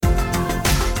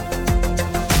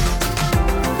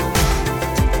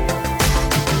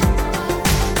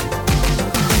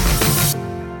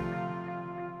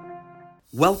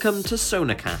Welcome to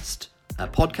Sonacast, a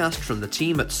podcast from the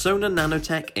team at Sona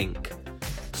Nanotech Inc.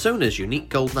 Sona's unique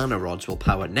gold nanorods will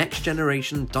power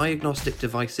next-generation diagnostic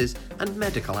devices and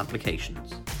medical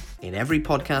applications. In every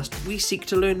podcast, we seek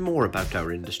to learn more about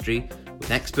our industry with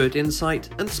expert insight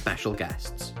and special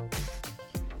guests.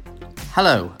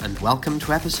 Hello, and welcome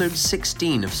to episode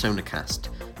 16 of Sonacast.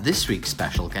 This week's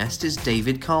special guest is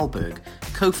David Karlberg,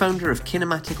 co-founder of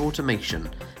Kinematic Automation,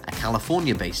 a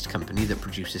California-based company that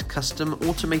produces custom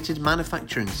automated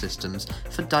manufacturing systems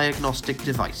for diagnostic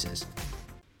devices.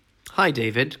 Hi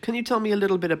David, can you tell me a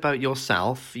little bit about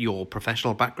yourself, your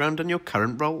professional background and your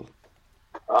current role?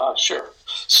 Sure.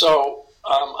 So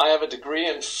I have a degree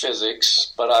in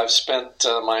physics, but I've spent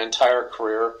my entire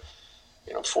career,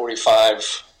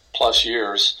 45 plus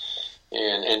years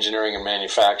in engineering and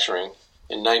manufacturing.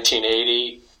 In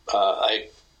 1980, I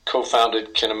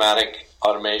co-founded Kinematic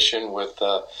Automation with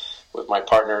my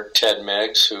partner Ted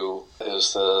Meggs, who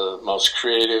is the most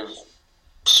creative,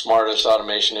 smartest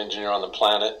automation engineer on the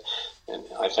planet, and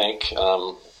I think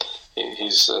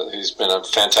he's been a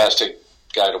fantastic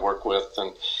guy to work with,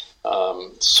 and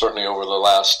certainly over the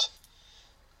last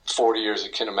 40 years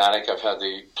at Kinematic, I've had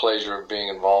the pleasure of being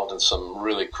involved in some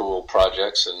really cool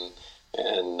projects and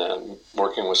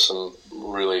working with some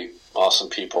really awesome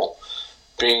people.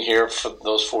 Being here for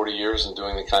those 40 years and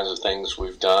doing the kinds of things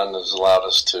we've done has allowed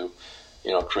us to,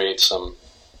 create some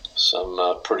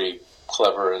pretty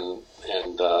clever and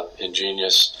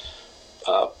ingenious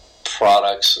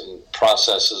products and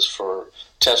processes for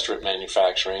test strip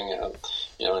manufacturing,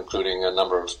 including a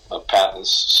number of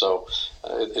patents. So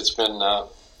it's been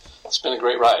a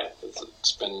great ride.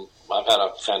 I've had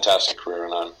a fantastic career,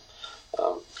 and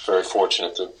I'm very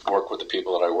fortunate to work with the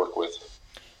people that I work with.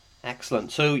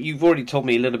 Excellent. So you've already told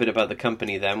me a little bit about the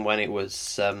company then when it was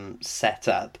set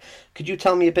up. Could you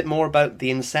tell me a bit more about the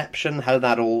inception, how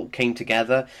that all came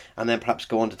together, and then perhaps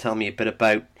go on to tell me a bit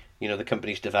about the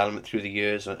company's development through the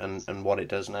years and what it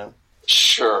does now?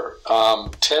 Sure.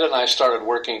 Ted and I started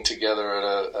working together at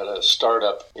a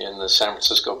startup in the San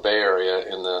Francisco Bay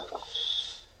Area in the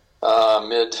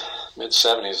mid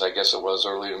 70s, I guess it was,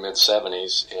 early to mid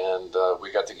 70s, and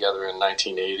we got together in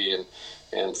 1980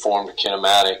 and formed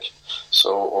Kinematic.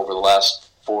 So over the last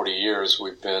 40 years,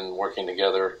 we've been working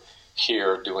together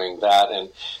here doing that, and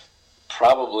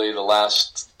probably the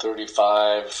last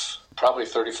 35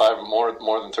 or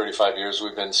more than 35 years,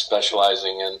 we've been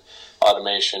specializing in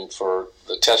automation for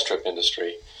the test strip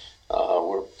industry.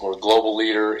 We're a global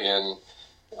leader in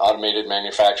automated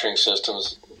manufacturing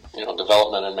systems,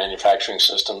 development and manufacturing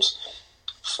systems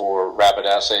for rapid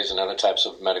assays and other types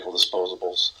of medical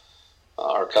disposables.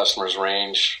 Our customers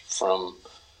range from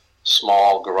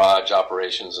small garage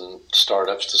operations and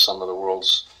startups to some of the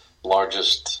world's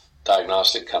largest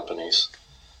diagnostic companies,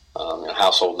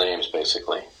 household names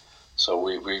basically. So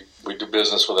we do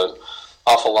business with an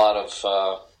awful lot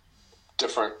of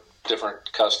different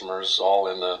customers, all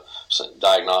in the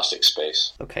diagnostic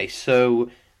space. Okay,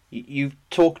 so you've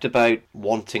talked about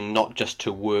wanting not just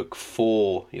to work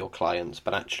for your clients,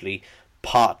 but actually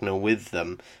partner with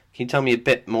them. Can you tell me a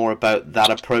bit more about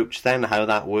that approach then, how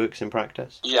that works in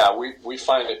practice? Yeah, we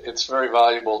find it's very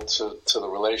valuable to the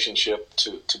relationship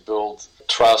to build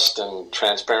trust and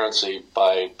transparency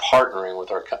by partnering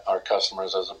with our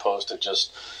customers as opposed to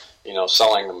just,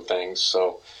 selling them things.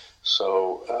 So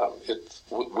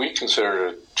we consider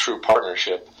it a true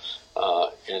partnership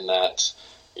in that,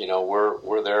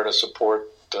 we're there to support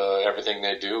everything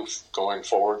they do going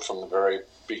forward from the very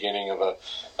beginning of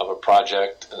a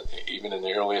project, even in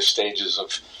the earliest stages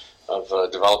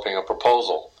of developing a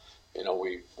proposal.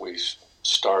 We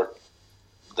start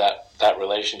that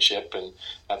relationship, and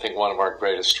I think one of our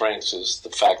greatest strengths is the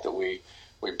fact that we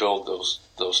build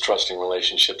those trusting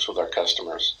relationships with our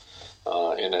customers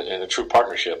in a true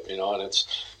partnership. And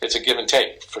it's a give and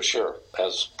take for sure,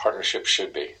 as partnerships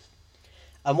should be.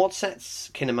 And what sets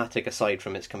Kinematic aside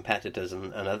from its competitors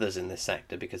and others in this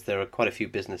sector? Because there are quite a few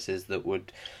businesses that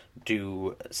would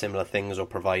do similar things or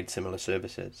provide similar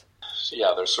services.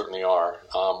 Yeah, there certainly are.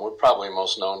 We're probably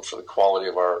most known for the quality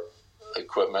of our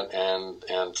equipment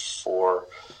and for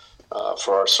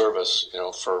our service.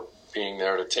 For being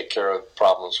there to take care of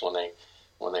problems when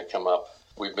they come up.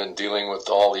 We've been dealing with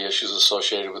all the issues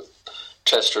associated with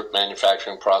test strip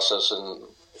manufacturing process,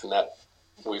 and that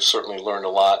we've certainly learned a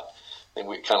lot. And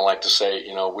we kind of like to say,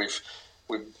 we've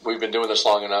been doing this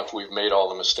long enough. We've made all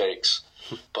the mistakes,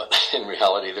 but in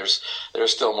reality, there's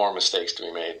still more mistakes to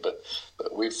be made. But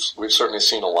we've certainly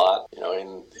seen a lot.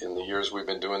 In the years we've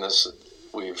been doing this,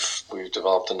 we've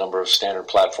developed a number of standard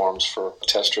platforms for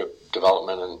test strip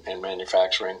development and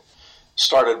manufacturing.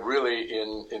 Started really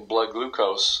in blood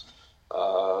glucose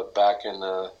back in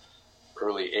the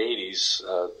early 80s,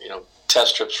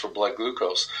 test strips for blood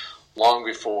glucose, long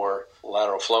before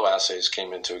lateral flow assays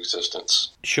came into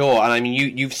existence. Sure, and I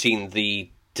mean, you've seen the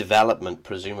development,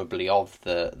 presumably, of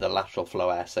the lateral flow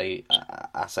assay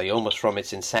almost from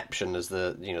its inception as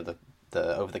the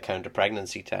over-the-counter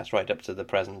pregnancy test right up to the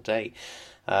present day.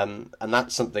 And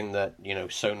that's something that,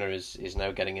 Sonar is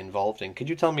now getting involved in. Could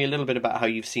you tell me a little bit about how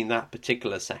you've seen that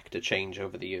particular sector change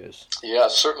over the years? Yeah,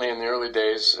 certainly in the early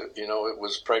days, it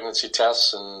was pregnancy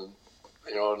tests, and,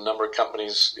 a number of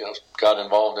companies, got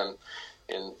involved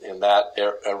in that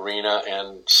arena,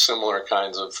 and similar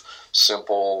kinds of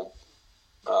simple,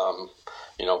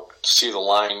 see the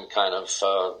line kind of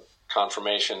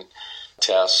confirmation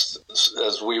tests.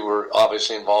 As we were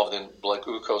obviously involved in blood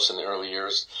glucose in the early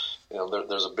years,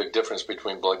 there's a big difference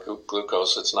between blood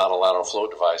glucose. It's not a lateral flow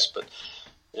device, but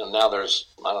now there's,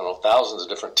 thousands of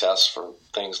different tests for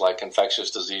things like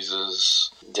infectious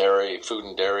diseases, food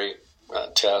and dairy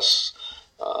tests,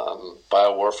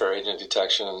 biowarfare agent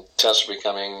detection. Tests are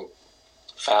becoming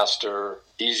faster,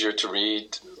 easier to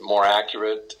read, more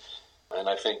accurate. And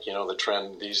I think, the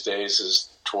trend these days is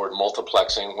toward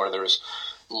multiplexing, where there's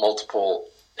multiple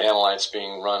analytes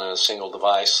being run in a single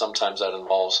device. Sometimes that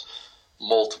involves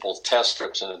multiple test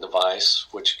strips in a device,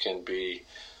 which can be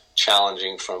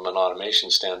challenging from an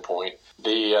automation standpoint.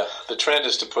 The trend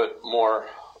is to put more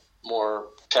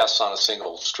tests on a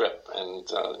single strip, and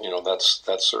that's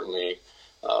certainly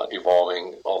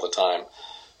evolving all the time.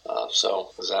 So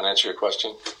does that answer your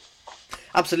question?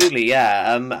 Absolutely,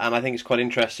 yeah. And I think it's quite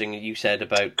interesting you said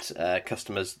about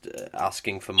customers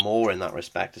asking for more in that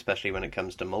respect, especially when it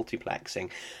comes to multiplexing.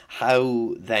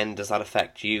 How then does that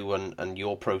affect you and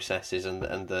your processes and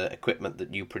the equipment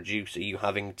that you produce? Are you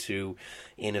having to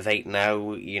innovate now,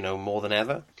 more than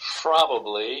ever?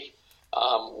 Probably.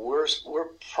 We're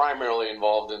primarily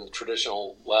involved in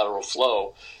traditional lateral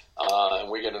flow,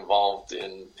 and we get involved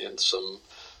in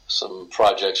some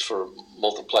projects for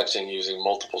multiplexing using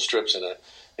multiple strips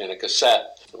in a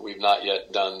cassette. We've not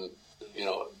yet done,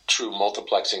 true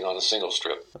multiplexing on a single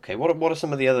strip. Okay, what are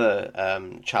some of the other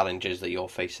challenges that you're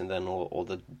facing then, or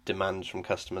the demands from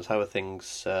customers? How are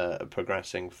things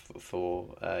progressing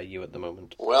for you at the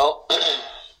moment? Well,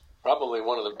 probably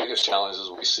one of the biggest challenges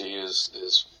we see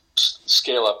is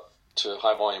scale up to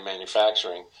high volume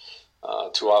manufacturing.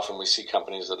 Too often we see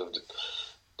companies that have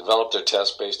develop their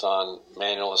tests based on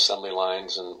manual assembly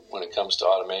lines, and when it comes to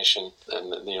automation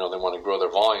and they want to grow their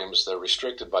volumes, they're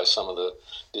restricted by some of the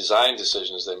design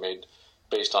decisions they made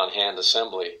based on hand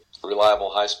assembly. Reliable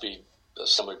high-speed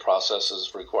assembly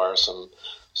processes require some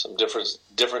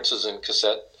differences in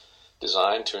cassette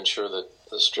design to ensure that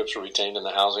the strips are retained in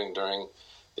the housing during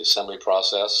the assembly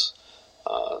process.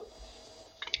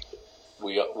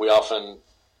 We often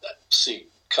see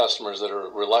customers that are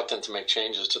reluctant to make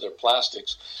changes to their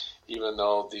plastics, even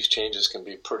though these changes can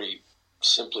be pretty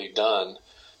simply done.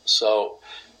 So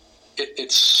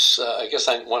it's I guess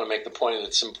I want to make the point that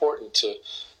it's important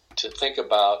to think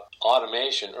about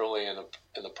automation early in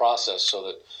the process, so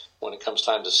that when it comes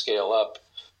time to scale up,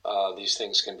 these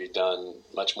things can be done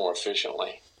much more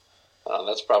efficiently.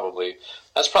 That's probably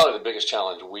the biggest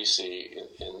challenge we see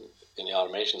in the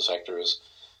automation sector, is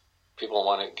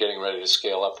people getting ready to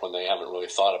scale up when they haven't really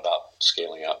thought about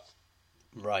scaling up.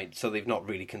 Right, so they've not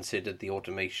really considered the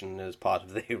automation as part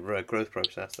of their growth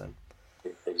process then?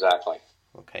 Exactly.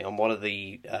 Okay, and what are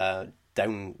the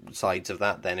downsides of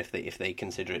that then, if they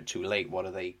consider it too late?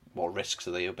 What risks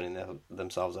are they opening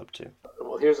themselves up to?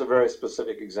 Well, here's a very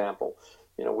specific example.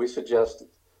 We suggest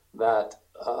that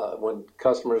when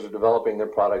customers are developing their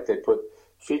product, they put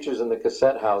features in the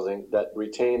cassette housing that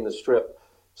retain the strip,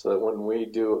 so that when we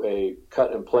do a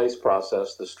cut-and-place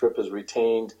process, the strip is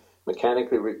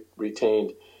mechanically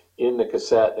retained in the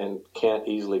cassette and can't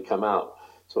easily come out.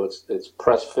 So it's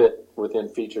press-fit within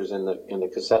features in the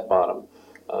cassette bottom.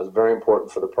 It's very important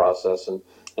for the process, and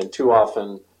too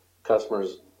often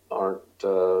customers aren't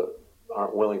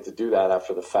willing to do that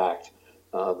after the fact.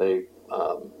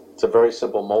 It's a very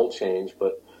simple mold change,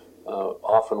 but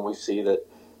often we see that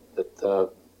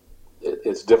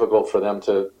it's difficult for them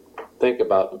to think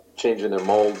about changing their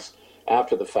molds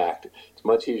after the fact. It's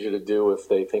much easier to do if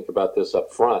they think about this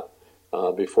up front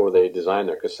before they design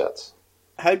their cassettes.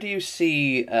 How do you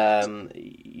see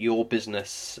your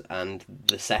business and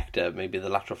the sector, maybe the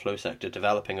lateral flow sector,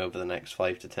 developing over the next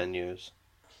 5 to 10 years?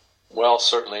 Well,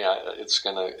 certainly it's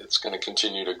gonna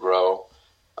continue to grow.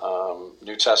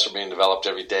 New tests are being developed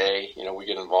every day. We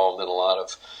get involved in a lot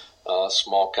of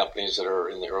small companies that are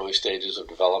in the early stages of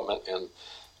development, and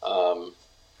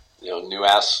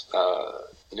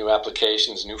new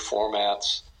applications, new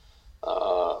formats,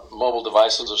 Mobile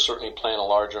devices are certainly playing a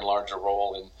larger and larger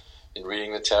role in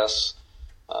reading the tests.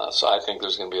 So I think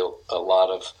there's going to be a lot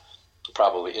of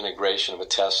probably integration of a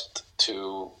test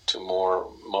to more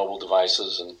mobile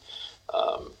devices, and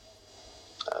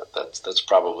that's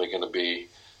probably going to be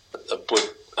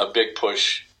a big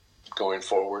push going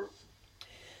forward.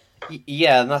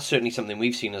 Yeah, and that's certainly something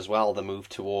we've seen as well, the move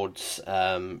towards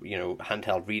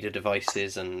handheld reader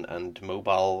devices and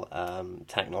mobile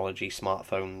technology,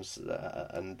 smartphones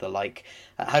and the like.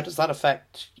 How does that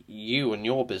affect you and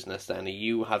your business then? Are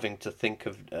you having to think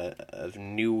of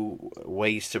new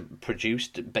ways to produce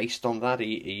based on that?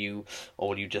 Or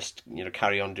will you just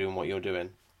carry on doing what you're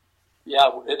doing? Yeah,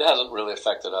 it hasn't really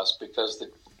affected us because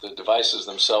the devices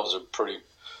themselves are pretty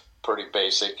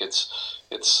basic. It's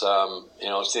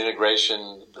the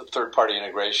integration, the third-party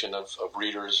integration of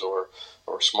readers or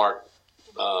smart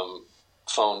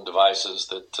phone devices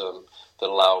that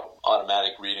allow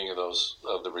automatic reading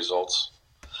of the results.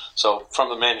 So from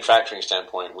the manufacturing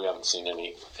standpoint, we haven't seen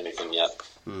anything yet.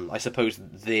 I suppose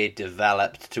they're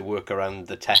developed to work around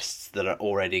the tests that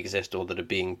already exist or that are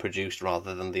being produced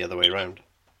rather than the other way around.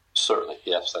 Certainly,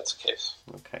 yes, that's the case.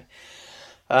 Okay.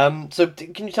 So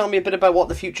can you tell me a bit about what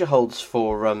the future holds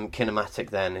for Kinematic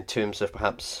then, in terms of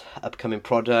perhaps upcoming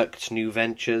products, new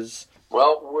ventures?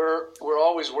 Well, we're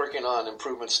always working on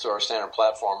improvements to our standard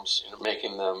platforms,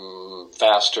 making them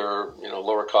faster,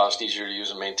 lower cost, easier to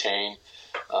use and maintain,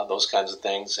 those kinds of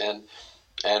things,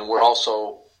 and we're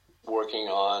also working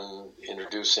on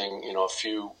introducing a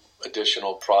few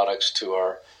additional products to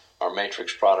our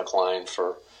Matrix product line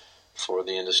for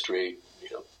the industry.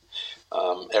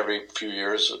 Every few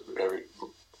years,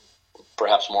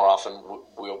 perhaps more often,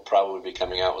 we'll probably be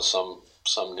coming out with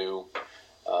some new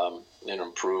and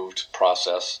improved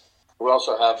process. We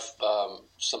also have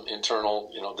some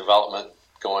internal development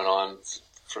going on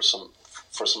for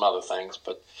some other things,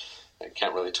 but I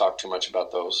can't really talk too much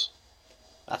about those.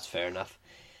 That's fair enough.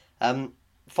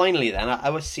 Finally then,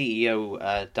 our CEO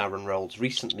Darren Rowles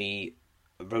recently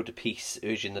wrote a piece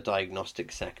urging the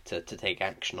diagnostic sector to take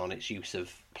action on its use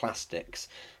of plastics,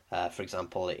 for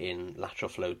example, in lateral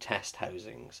flow test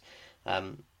housings.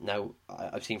 Now,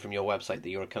 I've seen from your website that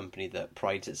you're a company that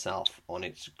prides itself on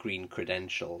its green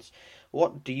credentials.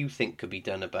 What do you think could be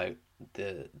done about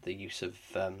the use of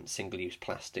single-use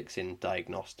plastics in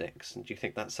diagnostics? And do you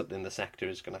think that's something the sector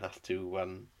is going to have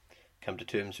to come to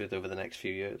terms with over the next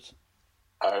few years?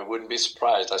 I wouldn't be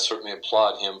surprised. I certainly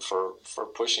applaud him for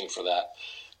pushing for that.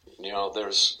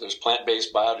 There's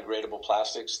plant-based biodegradable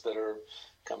plastics that are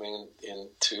coming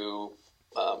into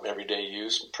everyday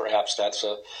use. Perhaps that's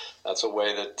a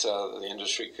way that the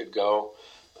industry could go.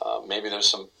 Maybe there's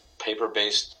some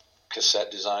paper-based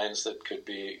cassette designs that could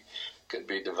be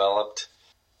developed.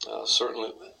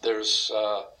 Certainly, there's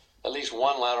at least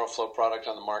one lateral flow product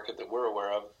on the market that we're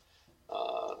aware of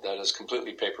that is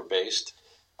completely paper-based.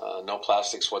 No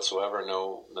plastics whatsoever,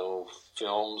 no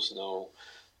films, no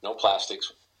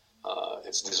plastics.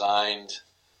 It's designed,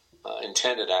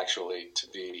 intended actually to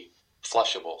be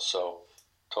flushable, so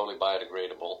totally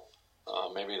biodegradable.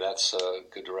 Maybe that's a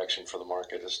good direction for the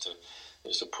market,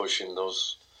 is to push in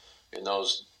those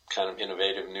kind of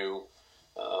innovative new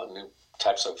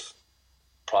types of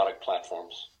product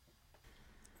platforms.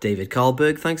 David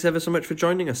Karlberg, thanks ever so much for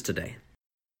joining us today.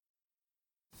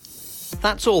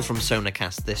 That's all from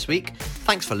Sonacast this week.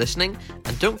 Thanks for listening,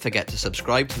 and don't forget to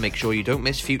subscribe to make sure you don't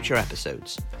miss future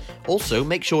episodes. Also,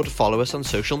 make sure to follow us on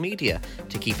social media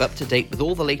to keep up to date with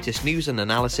all the latest news and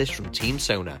analysis from Team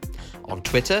Sona. On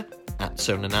Twitter,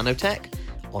 @Sona Nanotech,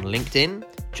 on LinkedIn,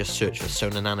 just search for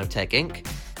Sona Nanotech Inc.,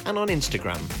 and on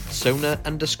Instagram,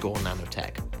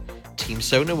 Sona_Nanotech. Team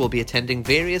Sona will be attending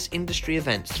various industry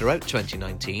events throughout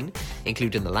 2019,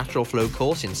 including the Lateral Flow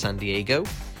course in San Diego,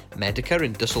 Medica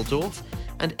in Dusseldorf,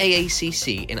 and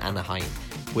AACC in Anaheim,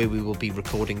 where we will be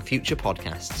recording future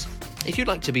podcasts. If you'd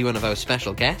like to be one of our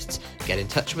special guests, get in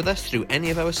touch with us through any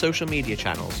of our social media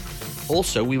channels.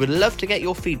 Also, we would love to get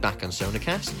your feedback on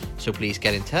Sonacast, so please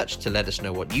get in touch to let us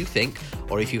know what you think,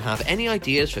 or if you have any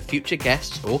ideas for future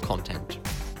guests or content.